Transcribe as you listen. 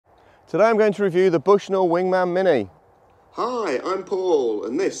Today I'm going to review the Bushnell Wingman Mini. Hi, I'm Paul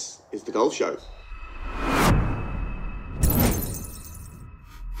and this is The Golf Show.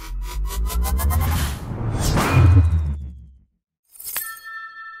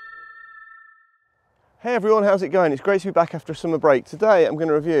 Hey everyone, how's it going? It's great to be back after a summer break. Today I'm going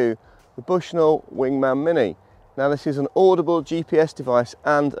to review the Bushnell Wingman Mini. Now this is an Audible GPS device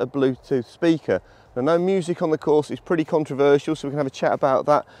and a Bluetooth speaker. Now no music on the course, it's pretty controversial, so we can have a chat about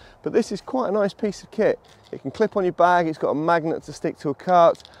that. But this is quite a nice piece of kit. It can clip on your bag, it's got a magnet to stick to a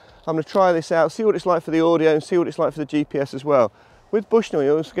cart. I'm going to try this out, see what it's like for the audio and see what it's like for the GPS as well. With Bushnell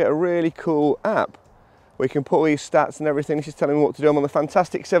you also get a really cool app where you can put all your stats and everything. This is telling me what to do. I'm on the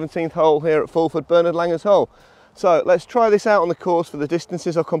fantastic 17th hole here at Fulford, Bernard Langer's hole. So let's try this out on the course for the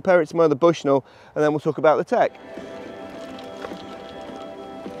distances. I'll compare it to my other Bushnell and then we'll talk about the tech.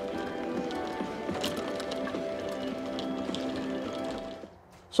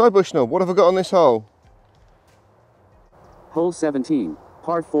 So Bushnell, what have I got on this hole? Hole 17,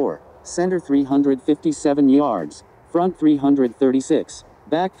 par 4, center 357 yards, front 336,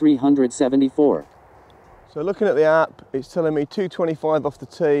 back 374. So looking at the app, it's telling me 225 off the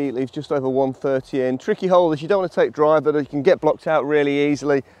tee, leaves just over 130 in. Tricky hole is you don't want to take driver, you can get blocked out really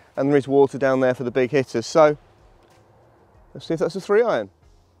easily, and there is water down there for the big hitters. So let's see if that's a 3-iron.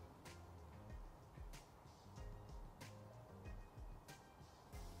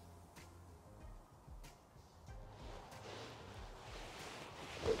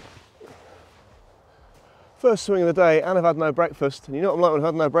 First swing of the day and I've had no breakfast, and you know what I'm like when I've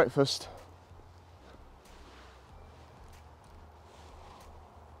had no breakfast?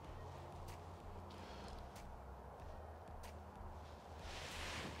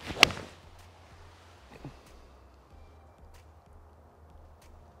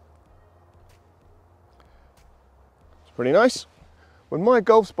 It's pretty nice. When My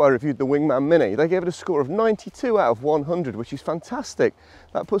Golf Spy reviewed the Wingman Mini, they gave it a score of 92 out of 100, which is fantastic.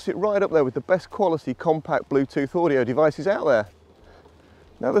 That puts it right up there with the best quality compact Bluetooth audio devices out there.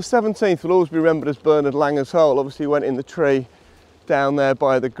 Now the 17th will always be remembered as Bernard Langer's hole. Obviously went in the tree down there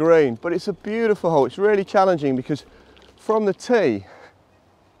by the green, but it's a beautiful hole. It's really challenging because from the tee,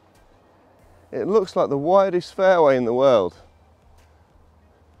 it looks like the widest fairway in the world.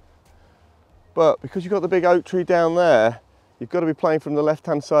 But because you've got the big oak tree down there, you've got to be playing from the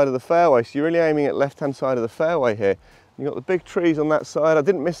left-hand side of the fairway, so you're really aiming at left-hand side of the fairway here. You've got the big trees on that side. I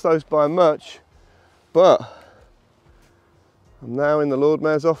didn't miss those by much, but I'm now in the Lord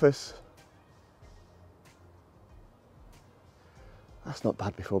Mayor's office. That's not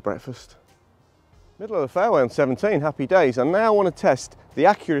bad before breakfast. Middle of the fairway on 17, happy days. I now want to test the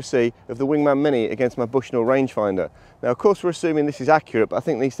accuracy of the Wingman Mini against my Bushnell rangefinder. Now of course we're assuming this is accurate, but I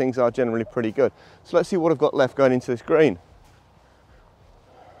think these things are generally pretty good. So let's see what I've got left going into this green.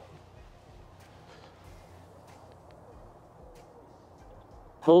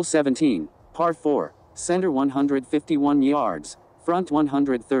 Hole 17, par 4, center 151 yards, front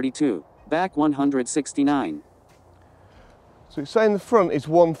 132, back 169. So it's saying the front is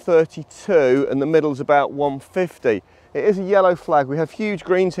 132 and the middle's about 150. It is a yellow flag. We have huge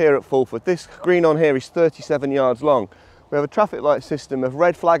greens here at Fulford. This green on here is 37 yards long. We have a traffic light system of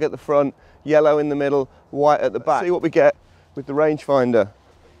red flag at the front, yellow in the middle, white at the back. Let's see what we get with the rangefinder.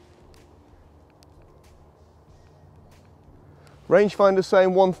 Rangefinder's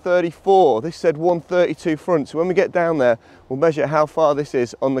saying 134, this said 132 front, so when we get down there, we'll measure how far this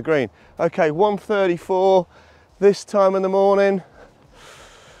is on the green. Okay, 134, this time in the morning.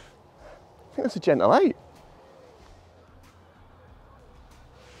 I think that's a gentle 8.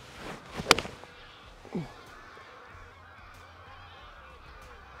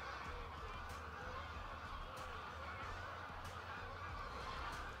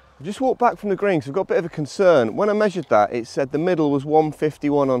 I just walked back from the green because I've got a bit of a concern. When I measured that, it said the middle was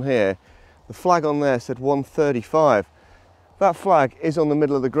 151 on here. The flag on there said 135. That flag is on the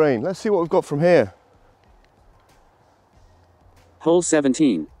middle of the green. Let's see what we've got from here. Hole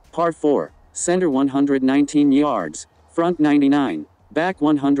 17, par 4, center 119 yards, front 99, back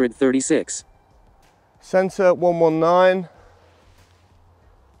 136. Centre 119.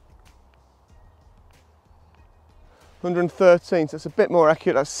 113, so it's a bit more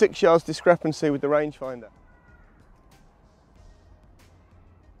accurate. That's 6 yards discrepancy with the rangefinder.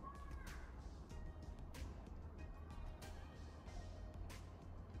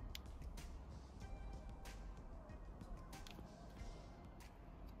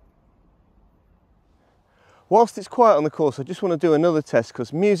 Whilst it's quiet on the course, I just want to do another test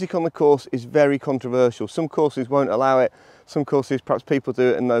because music on the course is very controversial. Some courses won't allow it, some courses perhaps people do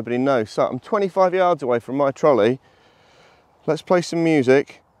it and nobody knows. So I'm 25 yards away from my trolley. Let's play some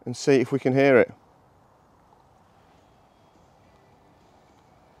music and see if we can hear it.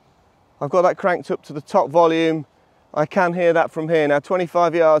 I've got that cranked up to the top volume. I can hear that from here. Now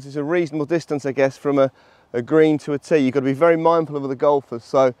 25 yards is a reasonable distance, I guess, from a green to a tee. You've got to be very mindful of the golfers.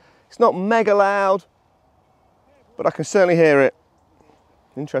 So it's not mega loud, but I can certainly hear it.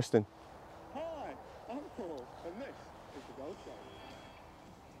 Interesting. Hi, I'm Paul, and this is the Golf Show.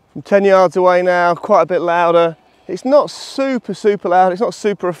 From 10 yards away now, quite a bit louder. It's not super loud, it's not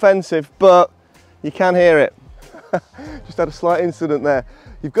super offensive, but you can hear it. Just had a slight incident there.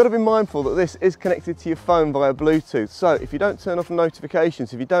 You've got to be mindful that this is connected to your phone via Bluetooth. So if you don't turn off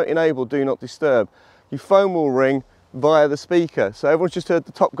notifications, if you don't enable Do Not Disturb, your phone will ring via the speaker. So everyone's just heard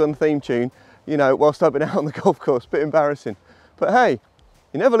the Top Gun theme tune, you know, whilst I've been out on the golf course. Bit embarrassing. But hey,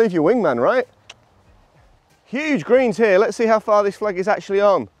 you never leave your wingman, right? Huge greens here. Let's see how far this flag is actually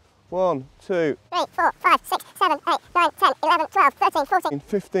on. 1, 2, 3, 4, 5, 6, 7, 8, 9, 10, 11, 12, 13, 14.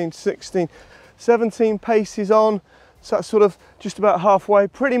 15, 16, 17 paces on. So that's sort of just about halfway,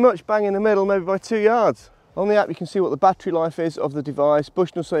 pretty much bang in the middle, maybe by 2 yards. On the app you can see what the battery life is of the device.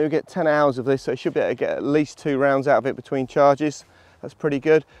 Bushnell say you'll get 10 hours of this, so you should be able to get at least 2 rounds out of it between charges. That's pretty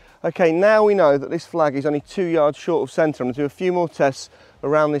good. Okay, now we know that this flag is only 2 yards short of centre. I'm going to do a few more tests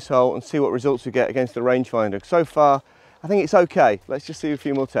around this hole and see what results we get against the rangefinder. So far, I think it's okay. Let's just see a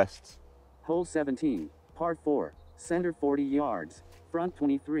few more tests. Hole 17, par 4, center 40 yards, front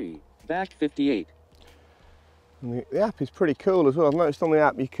 23, back 58. And the app is pretty cool as well. I've noticed on the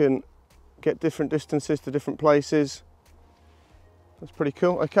app you can get different distances to different places. That's pretty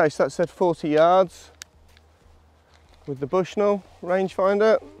cool. Okay, so that said 40 yards with the Bushnell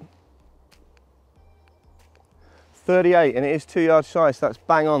rangefinder. 38, and it is 2 yards shy, so that's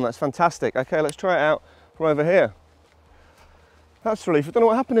bang on. That's fantastic. Okay, let's try it out from over here. That's relief. I don't know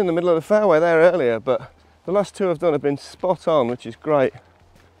what happened in the middle of the fairway there earlier, but the last two I've done have been spot on, which is great.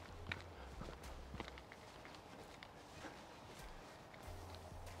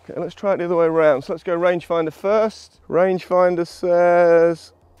 Okay, let's try it the other way around. So let's go rangefinder first. Rangefinder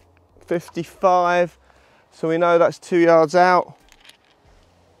says 55, so we know that's 2 yards out.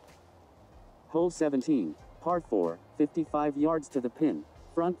 Hole 17, par 4, 55 yards to the pin,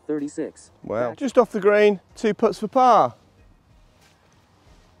 front 36. Wow. Back. Just off the green, 2 putts for par.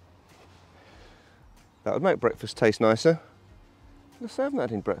 That would make breakfast taste nicer. Let's have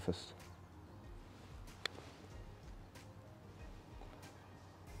that in breakfast.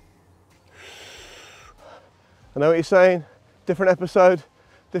 I know what you're saying. Different episode,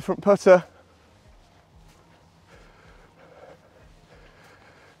 different putter.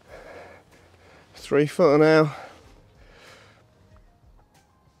 Three-footer now.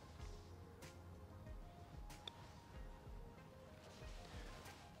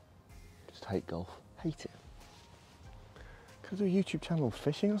 Just hate golf. Hate it. Could I do a YouTube channel of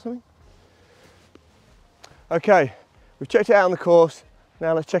fishing or something? Okay, we've checked it out on the course.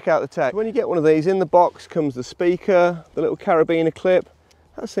 Now let's check out the tech. When you get one of these, in the box comes the speaker, the little carabiner clip.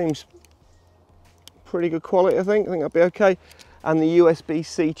 That seems pretty good quality, I think that'll be okay. And the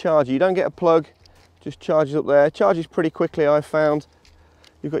USB-C charger. You don't get a plug, just charges up there. Charges pretty quickly, I've found.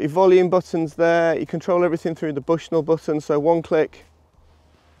 You've got your volume buttons there. You control everything through the Bushnell button, so one click.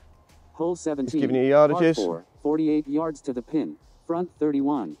 Hole 17, giving you yardages. par 4, 48 yards to the pin, front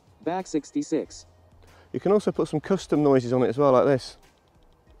 31, back 66. You can also put some custom noises on it as well, like this.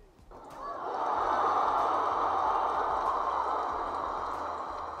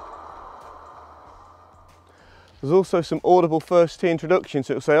 There's also some Audible first tee introduction,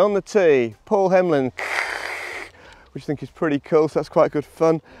 so it'll say on the tee, Paul Hemlin, which I think is pretty cool, so that's quite good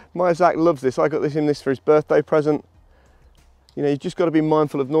fun. My Zach loves this. I got him this for his birthday present. You know, you've just got to be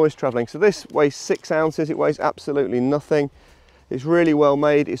mindful of noise travelling. So this weighs 6 ounces, it weighs absolutely nothing. It's really well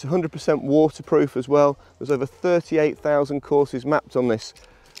made, it's 100% waterproof as well. There's over 38,000 courses mapped on this.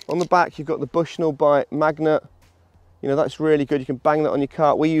 On the back you've got the Bushnell Bite magnet. You know, that's really good, you can bang that on your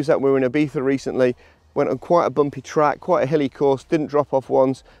cart. We used that when we were in Ibiza recently. Went on quite a bumpy track, quite a hilly course, didn't drop off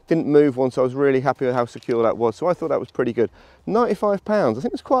once, didn't move once, so I was really happy with how secure that was. So I thought that was pretty good. £95, I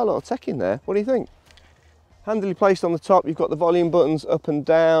think there's quite a lot of tech in there. What do you think? Handily placed on the top, you've got the volume buttons up and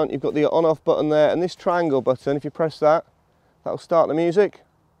down, you've got the on-off button there, and this triangle button, if you press that, that'll start the music.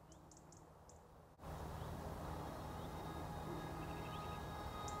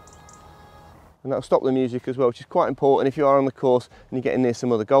 And that'll stop the music as well, which is quite important if you are on the course and you're getting near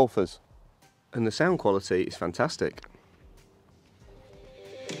some other golfers. And the sound quality is fantastic.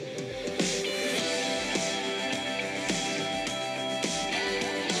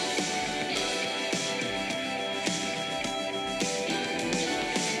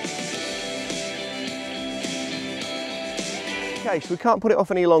 Okay, so we can't put it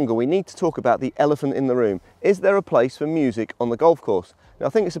off any longer. We need to talk about the elephant in the room. Is there a place for music on the golf course? Now, I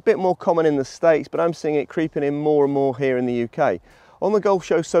think it's a bit more common in the States, but I'm seeing it creeping in more and more here in the UK. On the Golf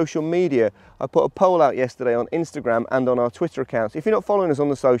Show social media, I put a poll out yesterday on Instagram and on our Twitter accounts. If you're not following us on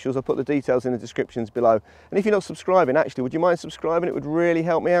the socials, I'll put the details in the descriptions below. And if you're not subscribing, actually, would you mind subscribing? It would really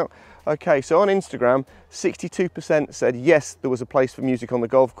help me out. Okay, so on Instagram, 62% said yes, there was a place for music on the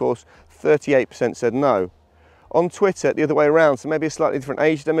golf course, 38% said no. On Twitter, the other way around, so maybe a slightly different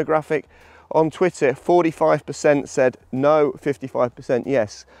age demographic. On Twitter, 45% said no, 55%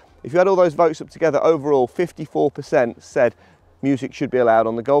 yes. If you add all those votes up together, overall, 54% said music should be allowed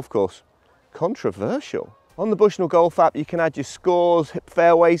on the golf course. Controversial. On the Bushnell Golf app, you can add your scores,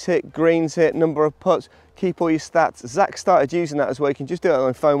 fairways hit, greens hit, number of putts, keep all your stats. Zach started using that as well. You can just do it on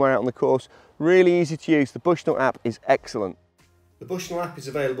your phone while out on the course. Really easy to use. The Bushnell app is excellent. The Bushnell app is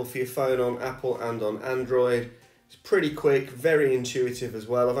available for your phone on Apple and on Android. It's pretty quick, very intuitive as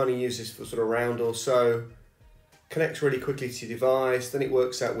well. I've only used this for sort of a round or so. Connects really quickly to your device, then it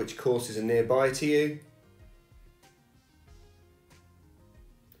works out which courses are nearby to you.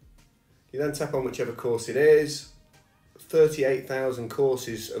 You then tap on whichever course it is. 38,000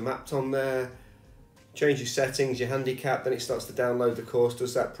 courses are mapped on there. Change your settings, your handicap, then it starts to download the course,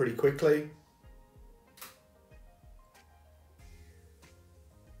 does that pretty quickly.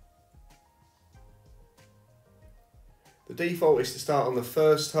 The default is to start on the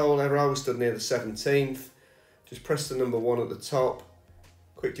first hole. I was stood near the 17th. Just press the number 1 at the top.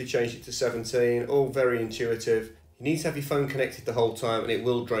 Quickly change it to 17, all very intuitive. You need to have your phone connected the whole time and it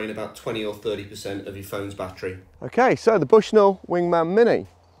will drain about 20 or 30% of your phone's battery. Okay, so the Bushnell Wingman Mini.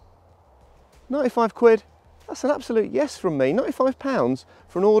 95 quid, that's an absolute yes from me. £95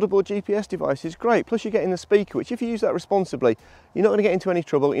 for an Audible GPS device is great. Plus you're getting the speaker, which if you use that responsibly, you're not going to get into any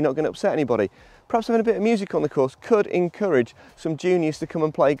trouble, you're not going to upset anybody. Perhaps having a bit of music on the course could encourage some juniors to come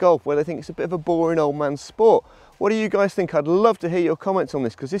and play golf where they think it's a bit of a boring old man's sport. What do you guys think? I'd love to hear your comments on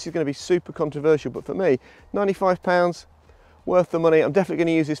this because this is going to be super controversial, but for me, £95, worth the money. I'm definitely going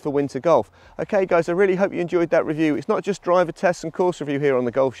to use this for winter golf. Okay guys, I really hope you enjoyed that review. It's not just driver tests and course review here on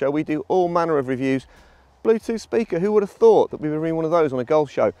the Golf Show. We do all manner of reviews. Bluetooth speaker, who would have thought that we would bring one of those on a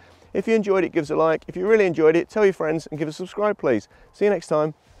golf show? If you enjoyed it, give us a like. If you really enjoyed it, tell your friends and give us a subscribe, please. See you next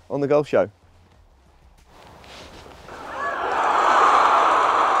time on the Golf Show.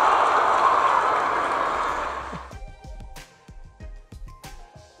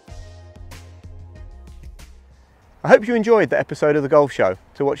 I hope you enjoyed that episode of the Golf Show.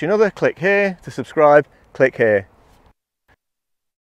 To watch another, click here. To subscribe, click here.